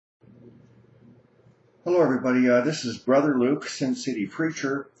Hello, everybody. This is Brother Luke, Sin City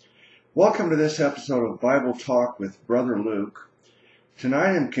Preacher. Welcome to this episode of Bible Talk with Brother Luke.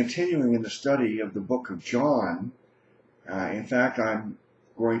 Tonight I'm continuing in the study of the book of John. In fact, I'm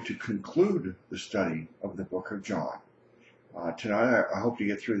going to conclude the study of the book of John. Tonight I hope to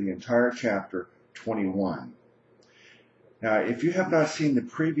get through the entire chapter 21. Now, if you have not seen the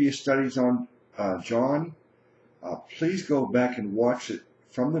previous studies on John, please go back and watch it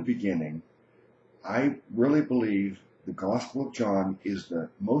from the beginning. I really believe the Gospel of John is the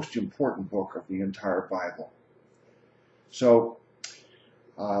most important book of the entire Bible. So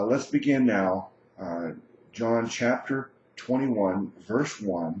let's begin now. John chapter 21, verse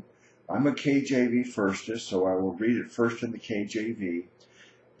 1. I'm a KJV firstist, so I will read it first in the KJV,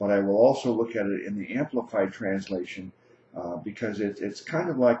 but I will also look at it in the Amplified translation because it's kind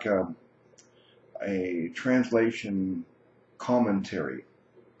of like a translation commentary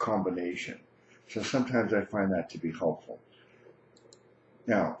combination. So sometimes I find that to be helpful.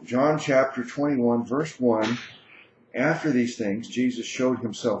 Now, John chapter 21, verse 1, after these things, Jesus showed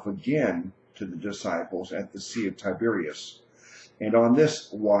himself again to the disciples at the Sea of Tiberias, and on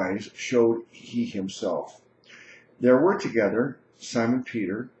this wise showed he himself. There were together Simon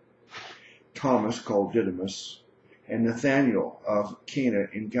Peter, Thomas called Didymus, and Nathanael of Cana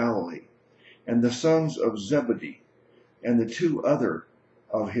in Galilee, and the sons of Zebedee, and the two other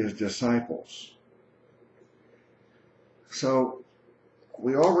of his disciples. So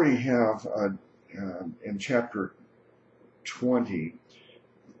we already have in chapter 20,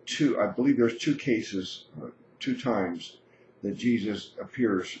 I believe there's two cases, two times that Jesus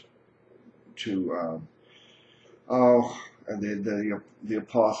appears to the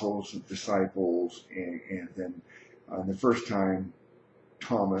apostles, the disciples, and then the first time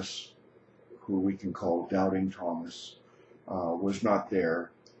Thomas, who we can call Doubting Thomas, was not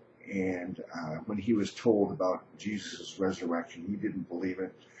there. And when he was told about Jesus' resurrection, he didn't believe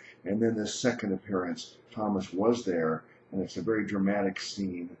it. And then the second appearance, Thomas was there, and it's a very dramatic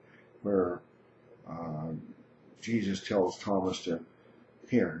scene where Jesus tells Thomas to,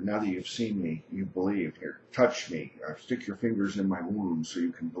 here, now that you've seen me, you believe. Here, touch me. Stick your fingers in my wounds so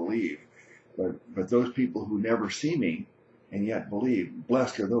you can believe. But those people who never see me and yet believe,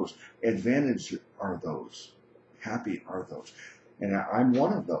 blessed are those. Advantaged are those. Happy are those. And I'm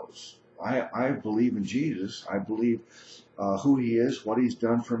one of those. I believe in Jesus. I believe who he is, what he's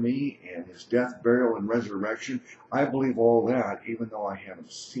done for me, and his death, burial, and resurrection. I believe all that, even though I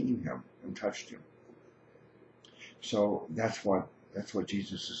haven't seen him and touched him. So that's what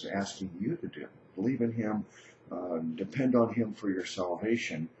Jesus is asking you to do. Believe in him. Depend on him for your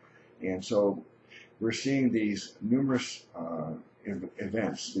salvation. And so we're seeing these numerous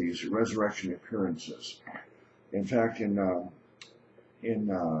events, these resurrection appearances. In fact, in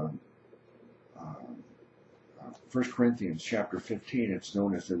 1 Corinthians chapter 15, it's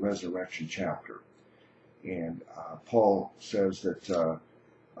known as the resurrection chapter. And Paul says that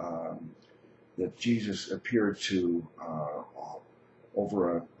that Jesus appeared to,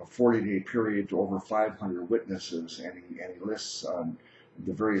 over a 40-day period, to over 500 witnesses, and he lists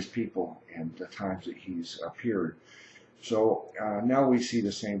the various people and the times that he's appeared. So now we see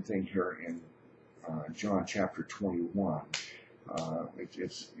the same thing here in John chapter 21.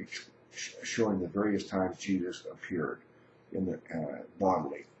 It's showing the various times Jesus appeared in the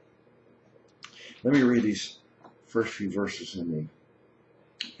bodily. Let me read these first few verses in the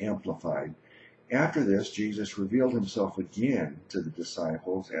Amplified. After this, Jesus revealed himself again to the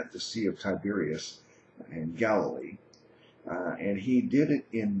disciples at the Sea of Tiberias in Galilee, and he did it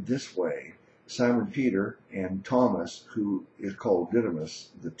in this way. Simon Peter and Thomas, who is called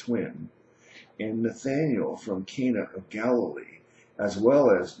Didymus, the twin, and Nathanael from Cana of Galilee, as well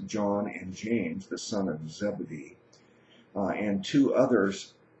as John and James, the son of Zebedee, and two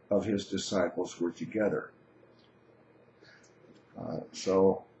others of his disciples were together.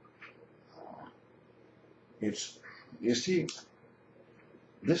 You see,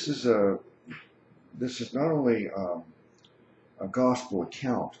 this is not only a gospel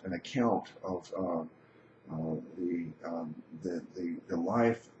account, an account of the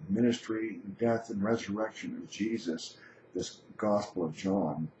life, ministry, death, and resurrection of Jesus. This Gospel of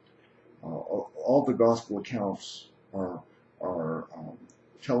John, all the Gospel accounts are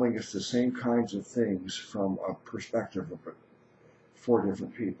telling us the same kinds of things from a perspective of four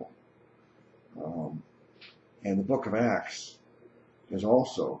different people. And the book of Acts is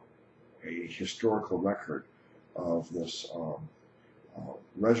also a historical record of this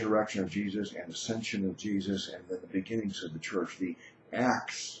resurrection of Jesus and ascension of Jesus, and then the beginnings of the church. The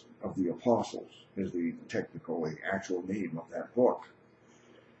Acts of the Apostles is the actual name of that book.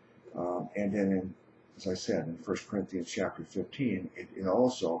 And then in as I said, in 1 Corinthians chapter 15, it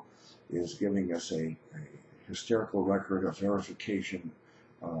also is giving us a historical record of verification,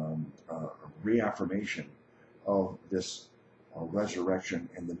 reaffirmation of this resurrection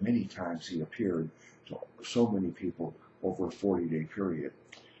and the many times he appeared to so many people over a 40-day period.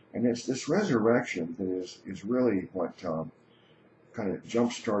 And it's this resurrection that is really what kind of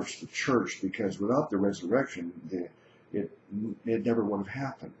jump-starts the church, because without the resurrection, it never would have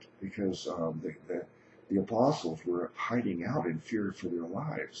happened, because the apostles were hiding out in fear for their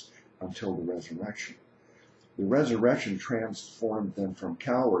lives until the resurrection. The resurrection transformed them from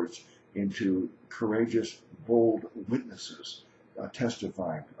cowards into courageous, bold witnesses,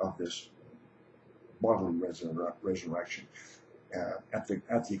 testifying of this bodily resurrection at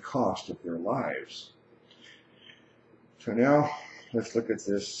the cost of their lives. So now let's look at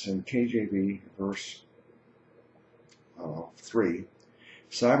this in KJV, verse 3.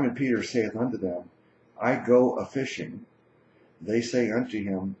 Simon Peter saith unto them, I go a-fishing. They say unto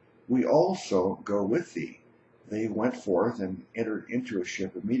him, We also go with thee. They went forth and entered into a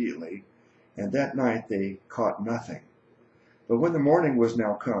ship immediately, and that night they caught nothing. But when the morning was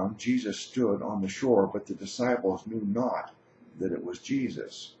now come, Jesus stood on the shore, but the disciples knew not that it was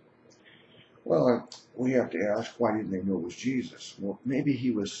Jesus. Well, we have to ask, why didn't they know it was Jesus? Well, maybe he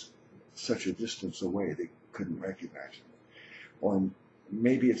was such a distance away they couldn't recognize him. Or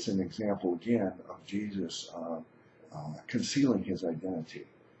maybe it's an example again of Jesus concealing his identity,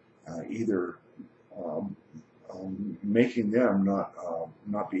 either making them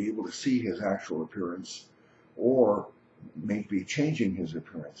not be able to see his actual appearance, or maybe changing his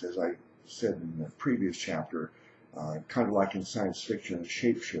appearance, as I said in the previous chapter, kind of like in science fiction, a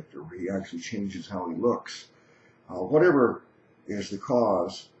shapeshifter, where he actually changes how he looks. Whatever is the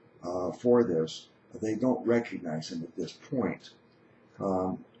cause for this, they don't recognize him at this point.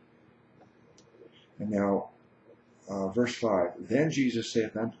 And now, verse 5, Then Jesus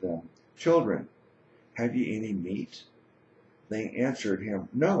saith unto them, Children, have ye any meat? They answered him,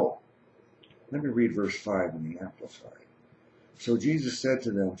 No. Let me read verse 5 in the Amplified. So Jesus said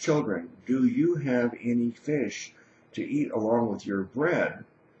to them, Children, do you have any fish to eat along with your bread?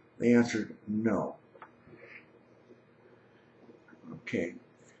 They answered, No. Okay.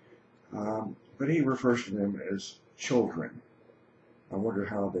 But he refers to them as children. I wonder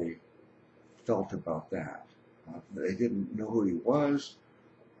how they felt about that. They didn't know who he was.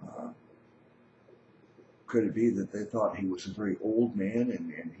 Could it be that they thought he was a very old man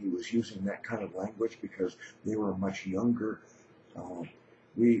and he was using that kind of language because they were much younger?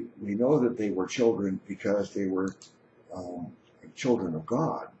 We know that they were children because they were children of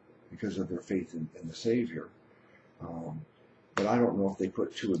God, because of their faith in the Savior. But I don't know if they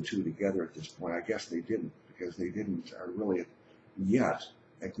put two and two together at this point. I guess they didn't, because they didn't really yet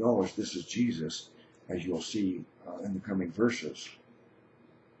acknowledge this is Jesus, as you'll see in the coming verses.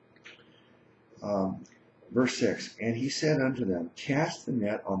 Verse 6, And he said unto them, Cast the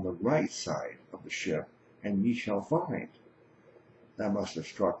net on the right side of the ship, and ye shall find. That must have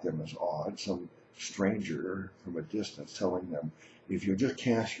struck them as odd, some stranger from a distance telling them, if you just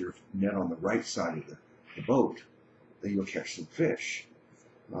cast your net on the right side of the boat, then you'll catch some fish.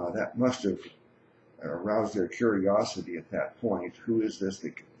 That must have aroused their curiosity at that point. Who is this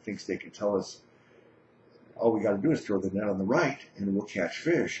that thinks they can tell us, all we got to do is throw the net on the right and we'll catch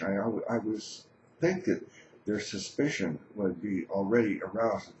fish? I was think that their suspicion would be already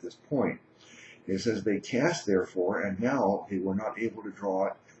aroused at this point. It says, They cast therefore, and now they were not able to draw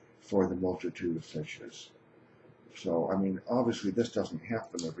it for the multitude of fishes. So, I mean, obviously this doesn't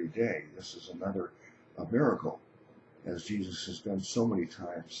happen every day. This is another miracle, as Jesus has done so many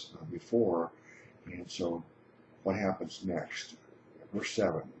times before. And so, what happens next? Verse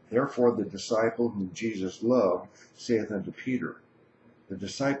 7, Therefore the disciple whom Jesus loved saith unto Peter. The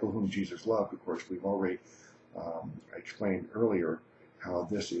disciple whom Jesus loved, of course, we've already explained earlier how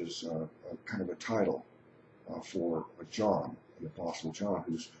this is kind of a title for John, the Apostle John,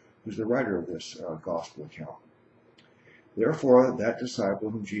 who's the writer of this gospel account. Therefore that disciple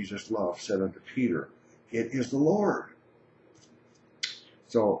whom Jesus loved said unto Peter, It is the Lord.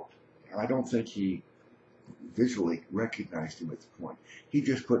 So I don't think he visually recognized him at the point. He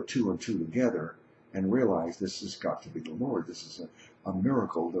just put two and two together and realized this has got to be the Lord. This is a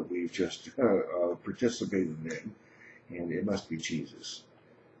miracle that we've just participated in, and it must be Jesus.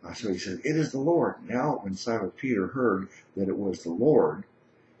 So he said, It is the Lord. Now when Simon Peter heard that it was the Lord,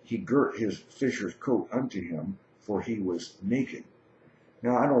 he girt his fisher's coat unto him, for he was naked.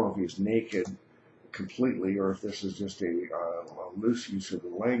 Now I don't know if he's naked completely, or if this is just a loose use of the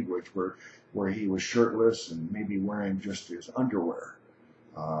language where he was shirtless and maybe wearing just his underwear.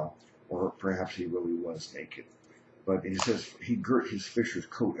 or perhaps he really was naked. But he says he girt his fisher's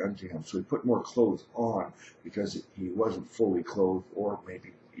coat unto him. So he put more clothes on because he wasn't fully clothed or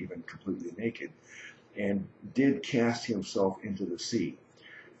maybe even completely naked, and did cast himself into the sea.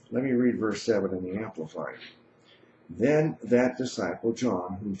 Let me read verse 7 in the Amplified. Then that disciple,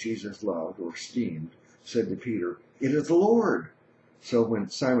 John, whom Jesus loved or esteemed, said to Peter, "It is the Lord." So when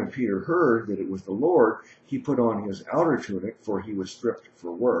Simon Peter heard that it was the Lord, he put on his outer tunic, for he was stripped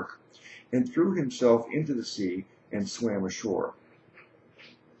for work, and threw himself into the sea and swam ashore.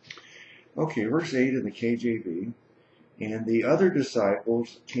 Okay, verse 8 in the KJV. And the other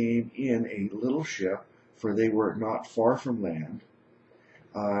disciples came in a little ship, for they were not far from land,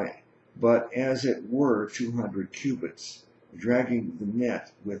 but as it were 200 cubits, dragging the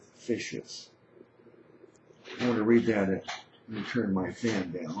net with fishes. I want to read that. Let me turn my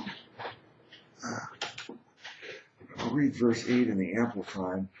fan down. I'll read verse 8 in the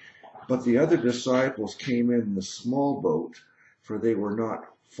Amplified. But the other disciples came in the small boat, for they were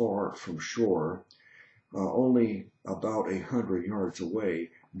not far from shore, only about 100 yards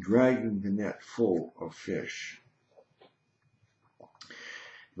away, dragging the net full of fish.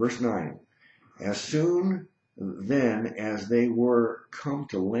 Verse 9, as soon then as they were come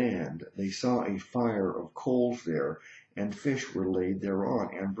to land, they saw a fire of coals there, and fish were laid thereon,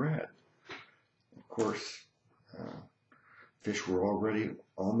 and bread. Of course, fish were already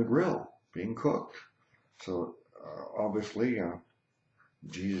on the grill, being cooked. So obviously,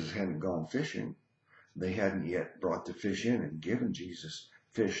 Jesus hadn't gone fishing. They hadn't yet brought the fish in and given Jesus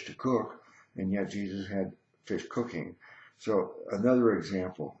fish to cook, and yet Jesus had fish cooking. So another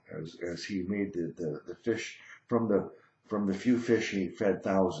example, as he made the fish from the few fish, he fed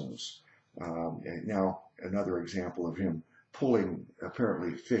thousands. And now another example of him pulling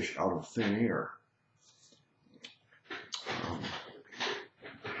apparently fish out of thin air.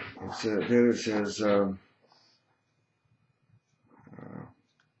 There it says.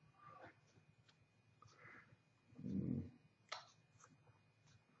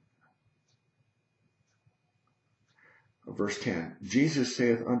 Verse 10, Jesus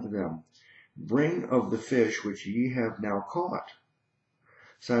saith unto them, bring of the fish which ye have now caught.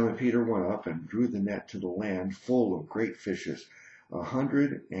 Simon Peter went up and drew the net to the land full of great fishes,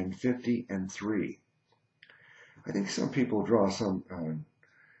 153. I think some people draw some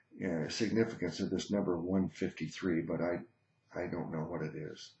significance of this number 153, but I don't know what it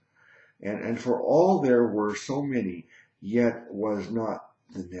is. And for all there were so many, yet was not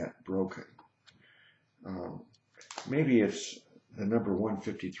the net broken. Maybe it's the number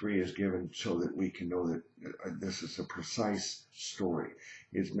 153 is given so that we can know that this is a precise story.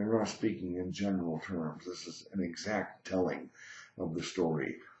 We're not speaking in general terms. This is an exact telling of the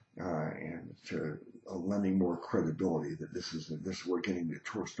story, and to lending more credibility that we're getting the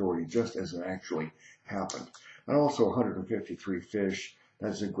story just as it actually happened. And also 153 fish.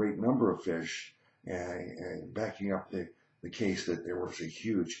 That's a great number of fish, and backing up the case that there was a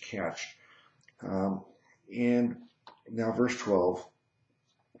huge catch. And now verse 12,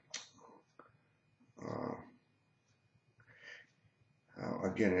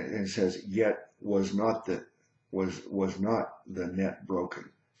 again it says, yet was not the net broken.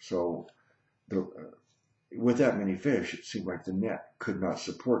 So with that many fish, it seemed like the net could not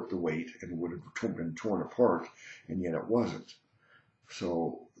support the weight and would have been torn apart, and yet it wasn't.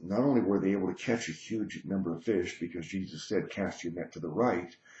 So not only were they able to catch a huge number of fish, because Jesus said, cast your net to the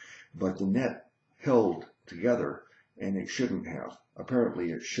right, but the net held together, and it shouldn't have.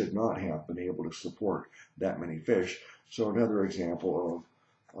 Apparently, it should not have been able to support that many fish. So another example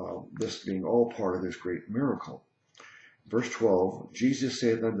of this being all part of this great miracle. Verse 12, Jesus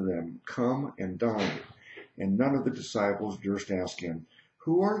saith unto them, come and dine. And none of the disciples durst ask him,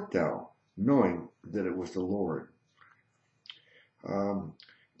 who art thou? Knowing that it was the Lord.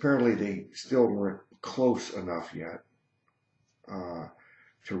 Apparently, they still weren't close enough yet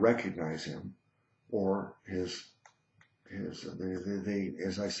to recognize him, or as I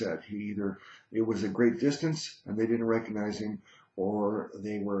said, it was a great distance and they didn't recognize him, or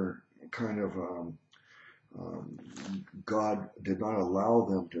they were kind of, God did not allow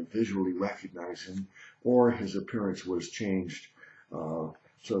them to visually recognize him, or his appearance was changed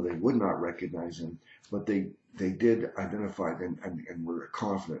so they would not recognize him, but they did identify and were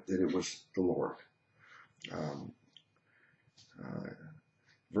confident that it was the Lord.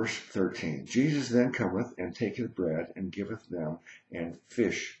 Verse 13, Jesus then cometh and taketh bread and giveth them, and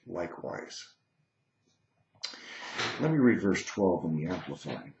fish likewise. Let me read verse 12 in the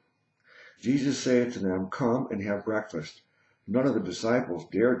Amplified. Jesus saith to them, come and have breakfast. None of the disciples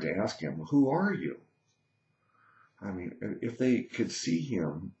dared to ask him, who are you? I mean, if they could see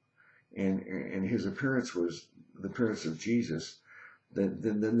him and his appearance was the appearance of Jesus,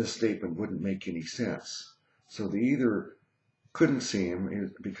 then this statement wouldn't make any sense. So they either couldn't see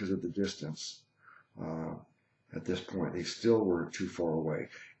him because of the distance. At this point, they still were too far away.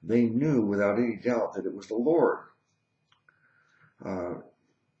 They knew without any doubt that it was the Lord.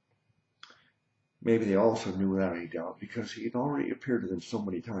 Maybe they also knew without any doubt because he had already appeared to them so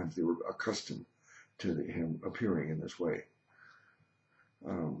many times. They were accustomed to him appearing in this way.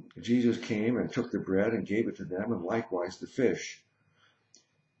 Jesus came and took the bread and gave it to them, and likewise the fish.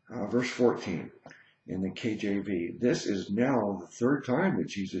 Verse 14 in the KJV, this is now the third time that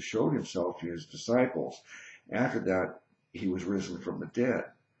Jesus showed himself to his disciples. After that, he was risen from the dead.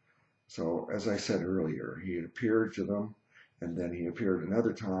 So, as I said earlier, he had appeared to them, and then he appeared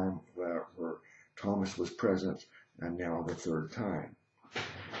another time where Thomas was present, and now the third time.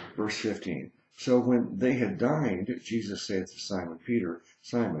 Verse 15. So when they had dined, Jesus saith to Simon Peter,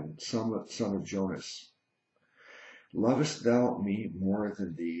 Simon, son of Jonas, lovest thou me more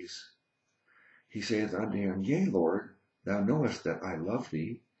than these? He saith unto him, Yea, Lord, thou knowest that I love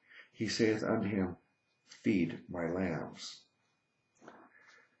thee. He saith unto him, Feed my lambs.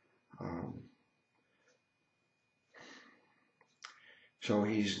 So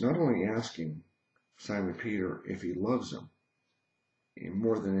he's not only asking Simon Peter if he loves him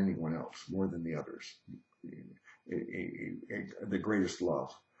more than anyone else, more than the others, the greatest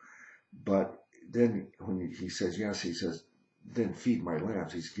love. But then when he says yes, he says, then feed my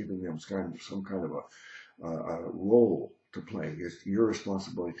lambs. He's giving them some kind of a role to play. It's your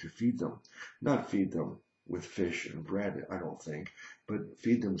responsibility to feed them, not feed them with fish and bread, I don't think, but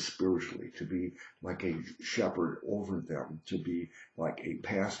feed them spiritually, to be like a shepherd over them, to be like a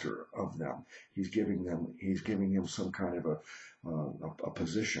pastor of them. He's giving him some kind of a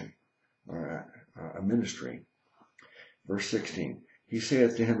position, a ministry. Verse 16, he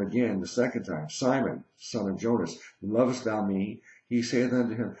saith to him again the second time, Simon, son of Jonas, lovest thou me? He saith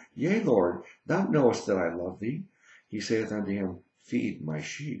unto him, Yea, Lord, thou knowest that I love thee. He saith unto him, Feed my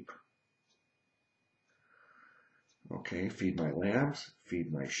sheep. Okay, feed my lambs,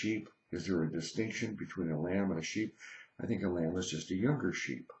 feed my sheep. Is there a distinction between a lamb and a sheep? I think a lamb is just a younger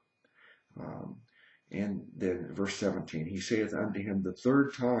sheep. And then verse 17, he saith unto him the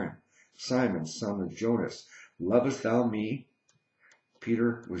third time, Simon, son of Jonas, lovest thou me?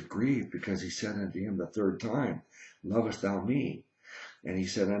 Peter was grieved because he said unto him the third time, lovest thou me? And he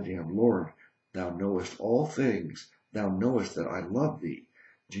said unto him, Lord, thou knowest all things. Thou knowest that I love thee.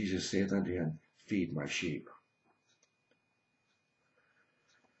 Jesus saith unto him, Feed my sheep.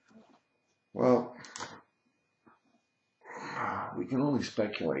 Well, we can only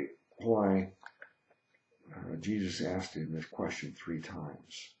speculate why Jesus asked him this question 3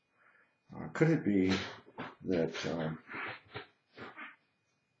 times. Could it be that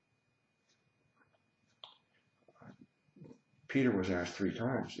Peter was asked 3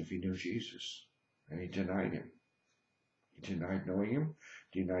 times if he knew Jesus, and he denied him? He denied knowing him,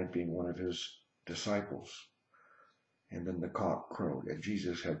 denied being one of his disciples. And then the cock crowed, and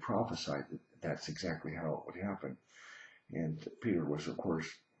Jesus had prophesied that that's exactly how it would happen. And Peter was, of course,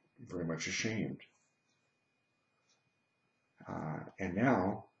 very much ashamed. And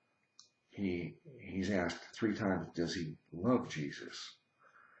now he's asked 3 times, does he love Jesus?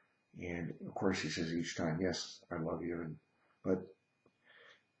 And of course he says each time, yes, I love you. But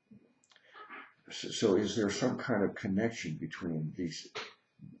so is there some kind of connection between these?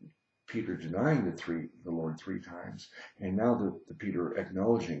 Peter denying the Lord 3 times, and now the Peter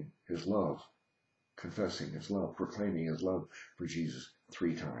acknowledging his love, confessing his love, proclaiming his love for Jesus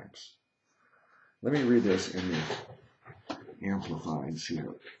 3 times. Let me read this in the Amplified and see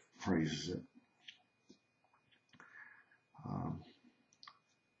how it phrases it.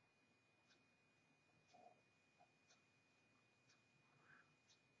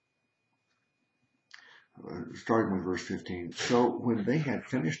 Starting with verse 15. So when they had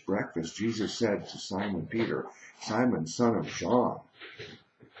finished breakfast, Jesus said to Simon Peter, Simon, son of John.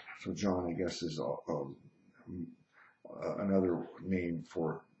 So John, I guess, is another name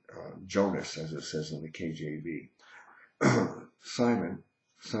for Jonas, as it says in the KJV. Simon,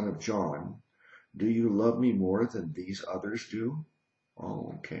 son of John, do you love me more than these others do?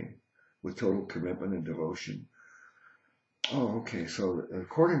 Oh, okay. With total commitment and devotion. Oh, okay. So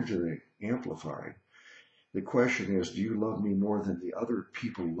according to the Amplified, the question is, do you love me more than the other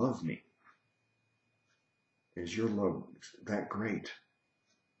people love me? Is your love that great?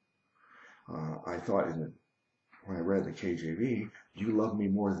 I thought when I read the KJV, do you love me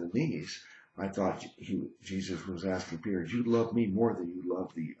more than these? I thought Jesus was asking Peter, do you love me more than you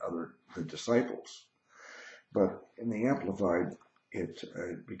love the disciples? But in the Amplified,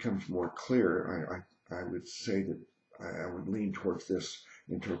 it becomes more clear. I would say that I would lean towards this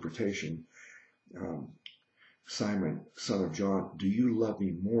interpretation. Um, Simon, son of John, do you love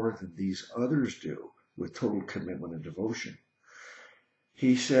me more than these others do, with total commitment and devotion?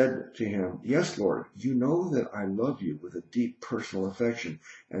 He said to him, yes, Lord, you know that I love you with a deep personal affection,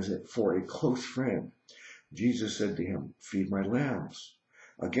 as for a close friend. Jesus said to him, feed my lambs.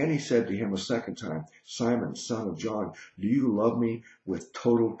 Again he said to him a second time, Simon, son of John, do you love me with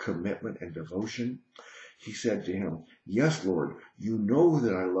total commitment and devotion? He said to him, yes, Lord, you know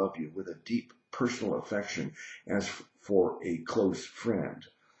that I love you with a deep personal affection, as for a close friend.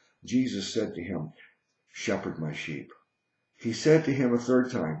 Jesus said to him, shepherd my sheep. He said to him a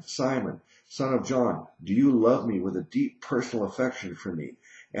third time, Simon, son of John, do you love me with a deep personal affection for me,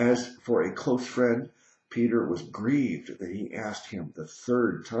 as for a close friend? Peter was grieved that he asked him the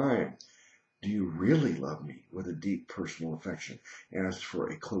third time, do you really love me with a deep personal affection, as for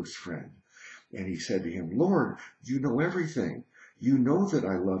a close friend? And he said to him, Lord, you know everything. You know that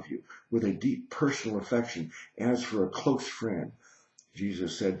I love you with a deep personal affection, as for a close friend.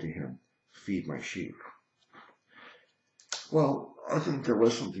 Jesus said to him, feed my sheep. Well, I think there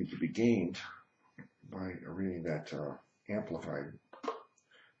was something to be gained by reading that amplified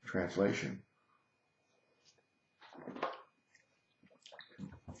translation.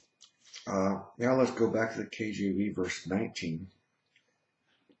 Now let's go back to the KJV, verse 18.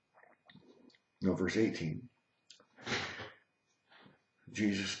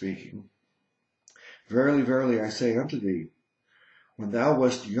 Jesus speaking. Verily, verily, I say unto thee, when thou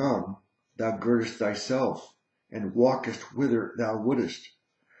wast young, thou girdest thyself, and walkest whither thou wouldest.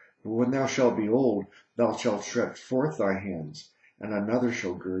 But when thou shalt be old, thou shalt stretch forth thy hands, and another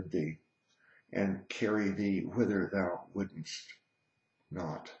shall gird thee, and carry thee whither thou wouldest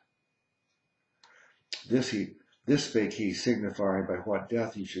not. This spake he, signifying by what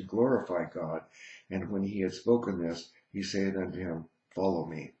death he should glorify God. And when he had spoken this, he saith unto him, follow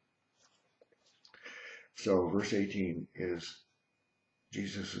me. So verse 18 is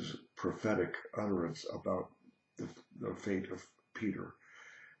Jesus' prophetic utterance about the fate of Peter.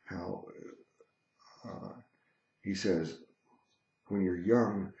 How he says, when you're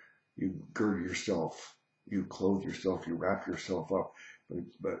young, you gird yourself, you clothe yourself, you wrap yourself up,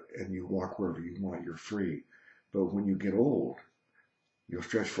 and you walk wherever you want, you're free. But when you get old, you'll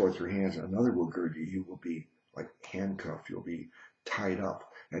stretch forth your hands, and another will gird you. You will be like handcuffed, you'll be tied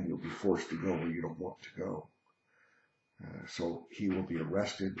up, and you'll be forced to go where you don't want to go. So he will be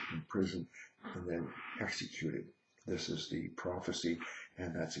arrested, imprisoned, and then executed. This is the prophecy,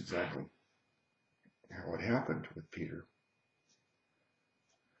 and that's exactly how it happened with Peter.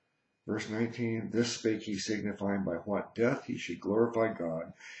 Verse 19, this spake he, signifying by what death he should glorify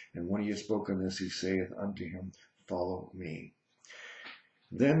God. And when he had spoken this, he saith unto him, follow me.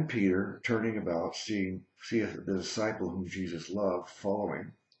 Then Peter, turning about, seeth the disciple whom Jesus loved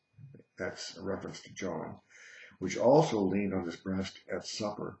following. That's a reference to John, which also leaned on his breast at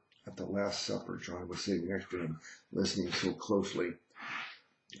supper, at the Last Supper. John was sitting next to him, listening so closely,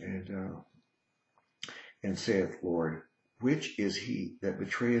 and saith, Lord, which is he that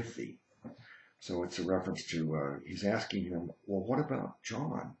betrayeth thee? So it's a reference to, he's asking him, well, what about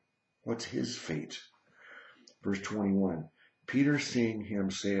John? What's his fate? Verse 21, Peter seeing him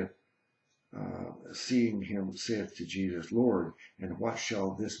saith to Jesus, Lord, and what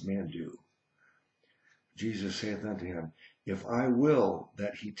shall this man do? Jesus saith unto him, if I will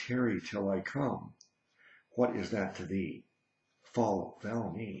that he tarry till I come, what is that to thee? Follow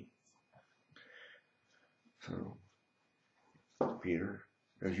thou me. So Peter,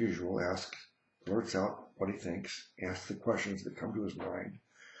 as usual, blurts out what he thinks, asks the questions that come to his mind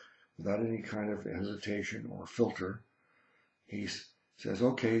without any kind of hesitation or filter. He says,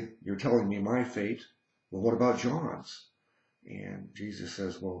 okay, you're telling me my fate. Well, what about John's? And Jesus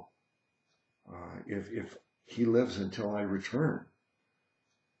says, well, if he lives until I return,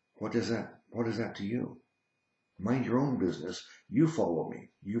 what is that to you? Mind your own business. You follow me.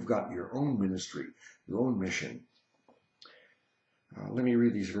 You've got your own ministry, your own mission. Let me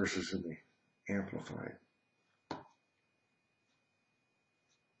read these verses in the Amplified.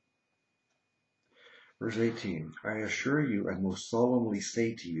 Verse 18, I assure you and most solemnly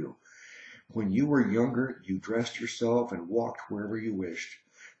say to you, when you were younger, you dressed yourself and walked wherever you wished.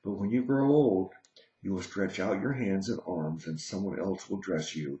 But when you grow old, you will stretch out your hands and arms, and someone else will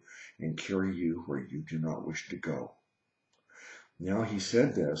dress you and carry you where you do not wish to go. Now he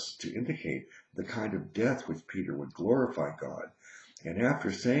said this to indicate the kind of death which Peter would glorify God. And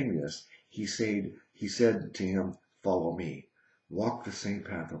after saying this, he said to him, follow me. Walk the same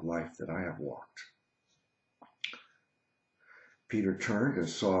path of life that I have walked. Peter turned and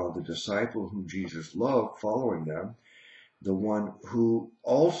saw the disciple whom Jesus loved following them, the one who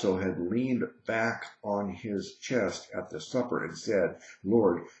also had leaned back on his chest at the supper and said,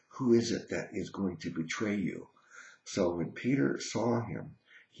 Lord, who is it that is going to betray you? So when Peter saw him,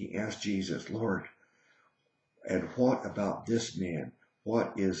 he asked Jesus, Lord, and what about this man?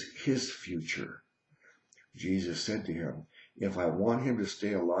 What is his future? Jesus said to him, if I want him to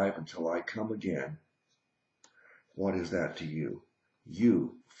stay alive until I come again, what is that to you?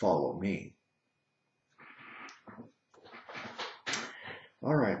 You follow me.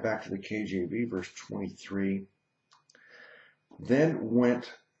 All right, back to the KJV, verse 23. Then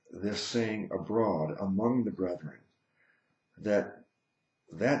went this saying abroad among the brethren,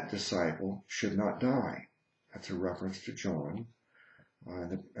 that disciple should not die. That's a reference to John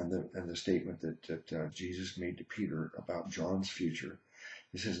and the statement that Jesus made to Peter about John's future.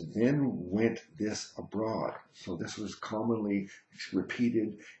 He says, then went this abroad. So this was commonly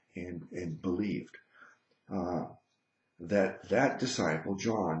repeated and believed. That disciple,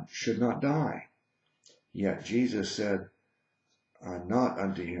 John, should not die. Yet Jesus said not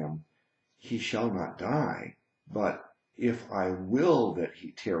unto him, he shall not die, but if I will that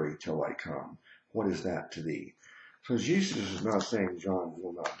he tarry till I come, what is that to thee? So Jesus is not saying John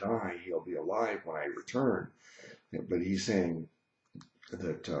will not die, he'll be alive when I return, but he's saying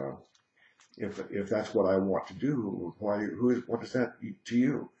that if that's what I want to do, what is that to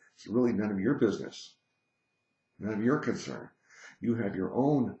you? It's really none of your business. None of your concern. You have your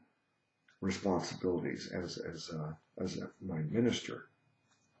own responsibilities as my minister.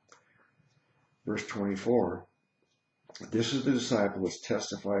 Verse 24. This is the disciple which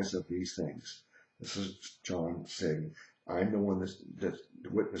testifies of these things. This is John saying, I'm the one that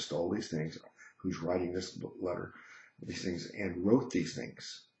witnessed all these things, who's writing this letter, these things, and wrote these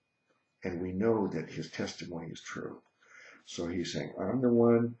things. And we know that his testimony is true. So he's saying, I'm the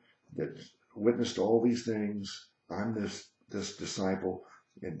one that witnessed all these things. I'm this disciple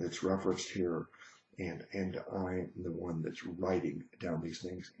that's referenced here, and I'm the one that's writing down these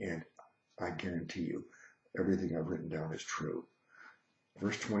things, and I guarantee you, everything I've written down is true.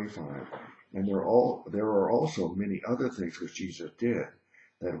 Verse 25, and there are also many other things which Jesus did,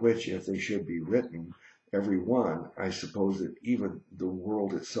 that which, if they should be written, every one, I suppose that even the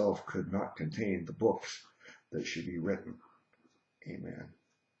world itself could not contain the books that should be written. Amen.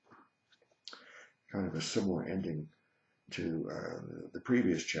 Kind of a similar ending to the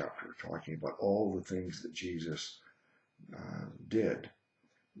previous chapter, talking about all the things that Jesus did,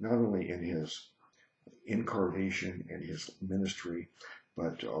 not only in his incarnation and his ministry,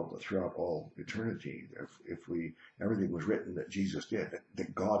 but throughout all eternity. If everything was written that Jesus did,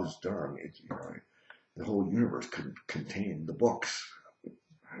 that God has done, the whole universe couldn't contain the books.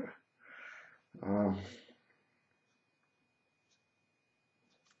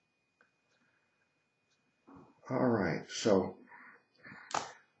 All right, so,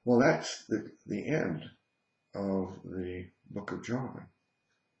 well, that's the end of the book of John.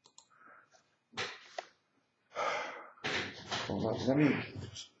 Well, let me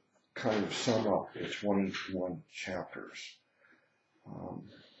kind of sum up the 21 chapters.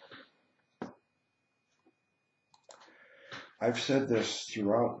 I've said this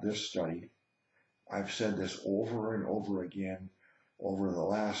throughout this study. I've said this over and over again over the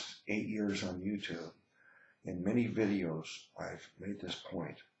last 8 years on YouTube. In many videos, I've made this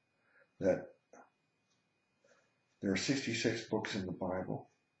point, that there are 66 books in the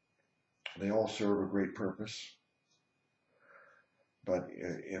Bible. They all serve a great purpose. But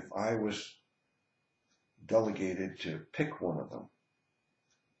if I was delegated to pick one of them,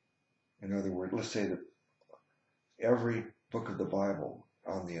 in other words, let's say that every book of the Bible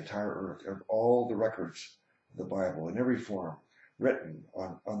on the entire earth, all the records of the Bible in every form, written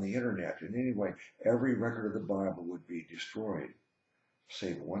on the internet in any way, every record of the Bible would be destroyed,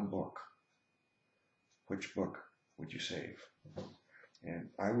 save one book. Which book would you save? And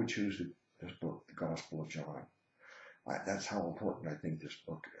I would choose this book, the Gospel of John. That's how important I think this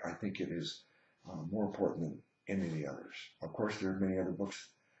book. I think it is more important than any of the others. Of course, there are many other books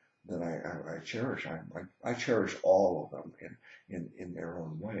that I cherish. I cherish all of them in their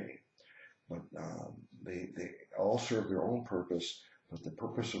own way. But they all serve their own purpose, but the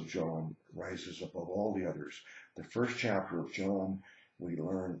purpose of John rises above all the others. The first chapter of John, we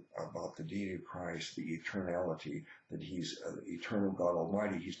learn about the deity of Christ, the eternality, that he's eternal God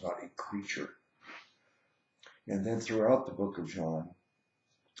Almighty. He's not a creature. And then throughout the book of John,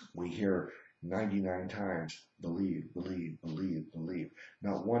 we hear 99 times, believe, believe, believe, believe.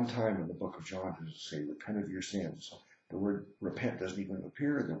 Not one time in the book of John does it say, repent of your sins. The word repent doesn't even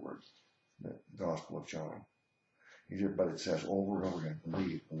appear in the Gospel of John. But it says over and over again,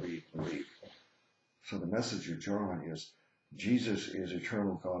 believe, believe, believe. So the message of John is Jesus is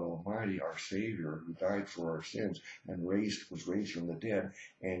eternal God Almighty, our Savior, who died for our sins and was raised from the dead,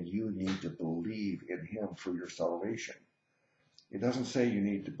 and you need to believe in him for your salvation. It doesn't say you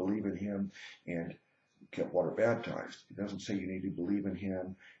need to believe in him and get water baptized. It doesn't say you need to believe in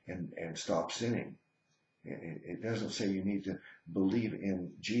him and stop sinning. It doesn't say you need to believe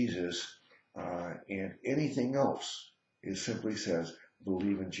in Jesus and anything else. It simply says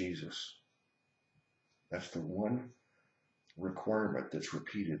believe in Jesus. That's the one requirement that's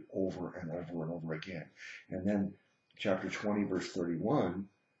repeated over and over and over again. And then chapter 20, verse 31,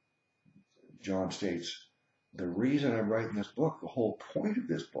 John states, the reason I'm writing this book, the whole point of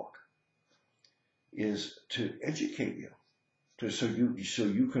this book, is to educate you, so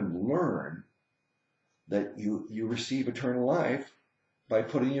you can learn that you receive eternal life by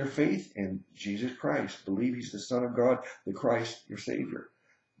putting your faith in Jesus Christ. Believe he's the Son of God, the Christ, your Savior.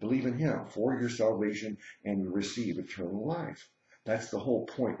 Believe in him for your salvation and you receive eternal life. That's the whole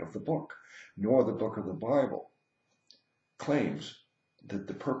point of the book. No other book of the Bible claims that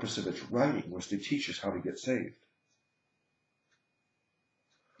the purpose of its writing was to teach us how to get saved.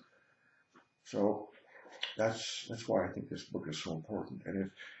 So that's why I think this book is so important. And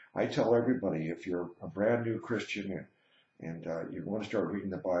if I tell everybody, if you're a brand new Christian and you want to start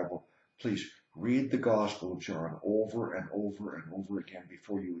reading the Bible, please read the Gospel of John over and over and over again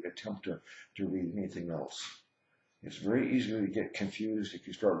before you attempt to read anything else. It's very easy to get confused if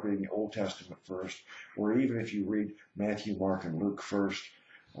you start reading the Old Testament first, or even if you read Matthew, Mark, and Luke first,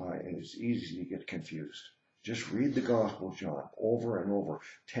 it's easy to get confused. Just read the Gospel of John over and over,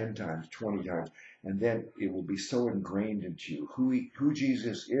 10 times, 20 times, and then it will be so ingrained into you who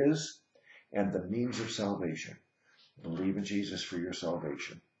Jesus is and the means of salvation. Believe in Jesus for your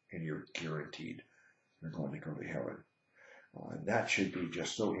salvation, and you're guaranteed you're going to go to heaven. That should be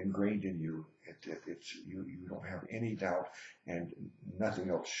just so ingrained in you, you don't have any doubt, and nothing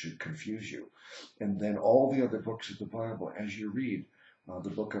else should confuse you. And then all the other books of the Bible, as you read the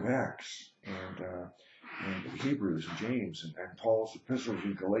book of Acts and Hebrews and James and Paul's epistles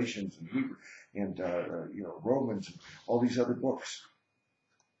and Galatians and Hebrew and Romans and all these other books,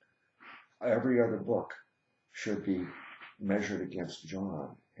 every other book should be measured against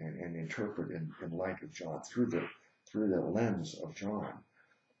John and interpreted in light of John through the lens of John.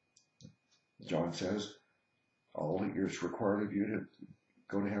 John says all that is required of you to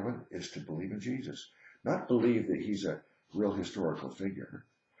go to heaven is to believe in Jesus, not believe that he's a real historical figure,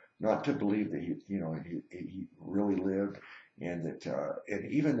 not to believe that he really lived and that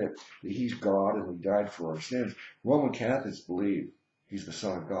and even that he's God and he died for our sins. Roman Catholics believe he's the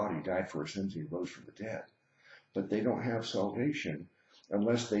Son of God. He died for our sins. He rose from the dead, but they don't have salvation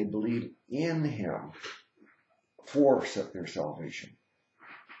unless they believe in him for their salvation.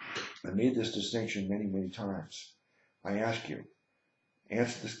 I made this distinction many, many times. I ask you,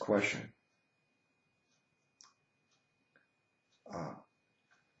 answer this question.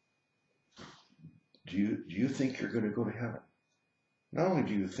 Do you think you're going to go to heaven? Not only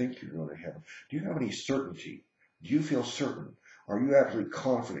do you think you're going to heaven, do you have any certainty? Do you feel certain? Are you absolutely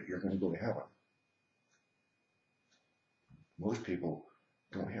confident you're going to go to heaven? Most people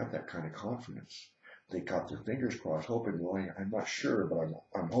don't have that kind of confidence. They got their fingers crossed, hoping, well, I'm not sure, but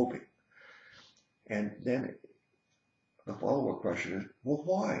I'm hoping. And then the follow-up question is, well,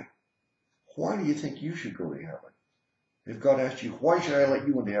 why? Why do you think you should go to heaven? If God asked you, why should I let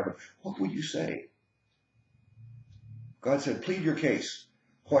you into heaven? What would you say? God said, plead your case.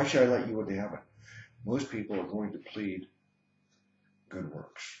 Why should I let you into heaven? Most people are going to plead good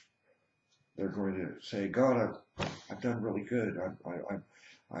works. They're going to say, God, I've done really good.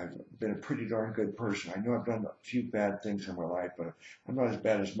 I've been a pretty darn good person. I know I've done a few bad things in my life, but I'm not as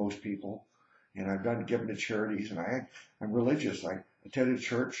bad as most people. And I've given to charities, and I'm religious. I attended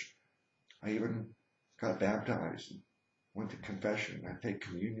church. I even got baptized, and went to confession. I take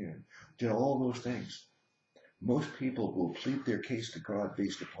communion, did all those things. Most people will plead their case to God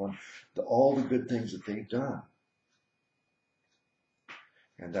based upon all the good things that they've done.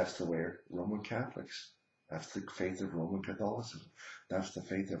 And that's the way of Roman Catholics. That's the faith of Roman Catholicism. That's the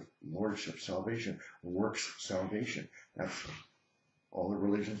faith of lordship salvation, works salvation. That's all the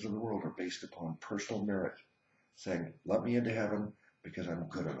religions of the world are based upon personal merit, saying, let me into heaven because I'm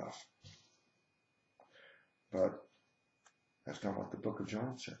good enough. But that's not what the book of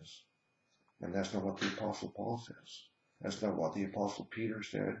John says. And that's not what the Apostle Paul says. That's not what the Apostle Peter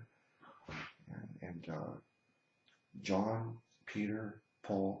said. And John, Peter,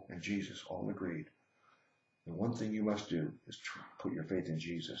 Paul, and Jesus all agreed. The one thing you must do is put your faith in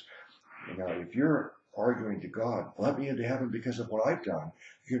Jesus. Now, if you're arguing to God, let me into heaven because of what I've done.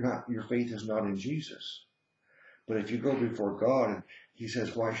 Your faith is not in Jesus. But if you go before God and he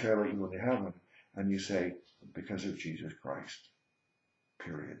says, why should I let you into heaven? And you say, because of Jesus Christ.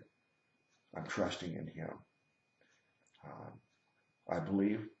 Period. I'm trusting in him. I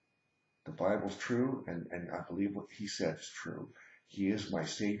believe the Bible's true, and I believe what he said is true. He is my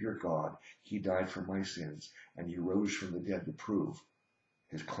Savior God. He died for my sins, and he rose from the dead to prove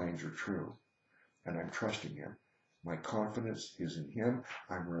his claims are true. And I'm trusting him. My confidence is in him.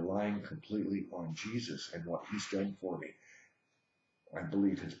 I'm relying completely on Jesus and what he's done for me. I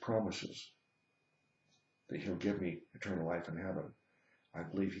believe his promises that he'll give me eternal life in heaven. I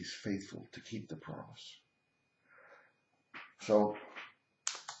believe he's faithful to keep the promise. So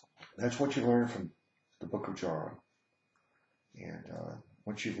that's what you learn from the book of John. And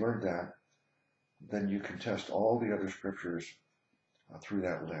once you've learned that, then you can test all the other scriptures through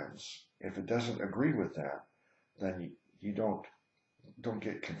that lens. If it doesn't agree with that, then you don't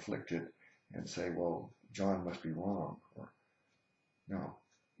get conflicted and say, well, John must be wrong. Or no.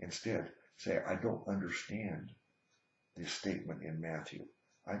 Instead, say, I don't understand this statement in Matthew.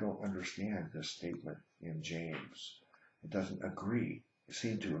 I don't understand this statement in James. It doesn't agree. It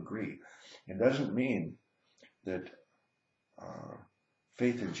seemed to agree. It doesn't mean that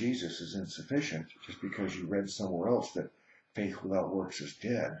faith in Jesus is insufficient just because you read somewhere else that faith without works is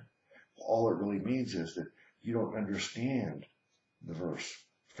dead. All it really means is that you don't understand the verse,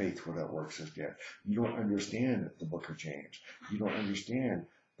 faith without works is dead. You don't understand the book of James. You don't understand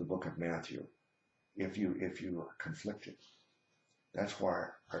the book of Matthew if you are conflicted. That's why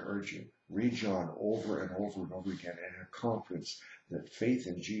I urge you, read John over and over and over again and have confidence that faith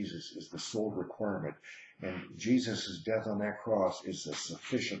in Jesus is the sole requirement. And Jesus' death on that cross is a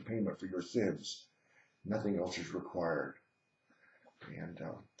sufficient payment for your sins. Nothing else is required. And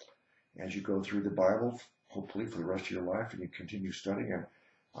as you go through the Bible, hopefully for the rest of your life, and you continue studying, and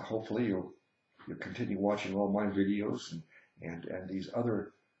hopefully you'll continue watching all my videos and these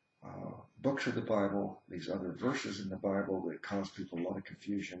other books of the Bible, these other verses in the Bible that cause people a lot of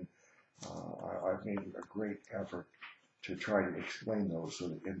confusion. I've made a great effort to try to explain those so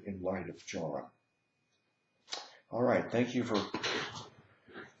that in light of John. All right, thank you for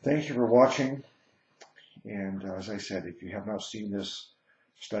watching. And as I said, if you have not seen this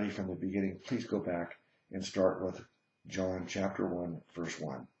study from the beginning, please go back and start with John chapter 1, verse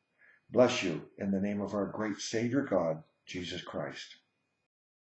 1. Bless you in the name of our great Savior God, Jesus Christ.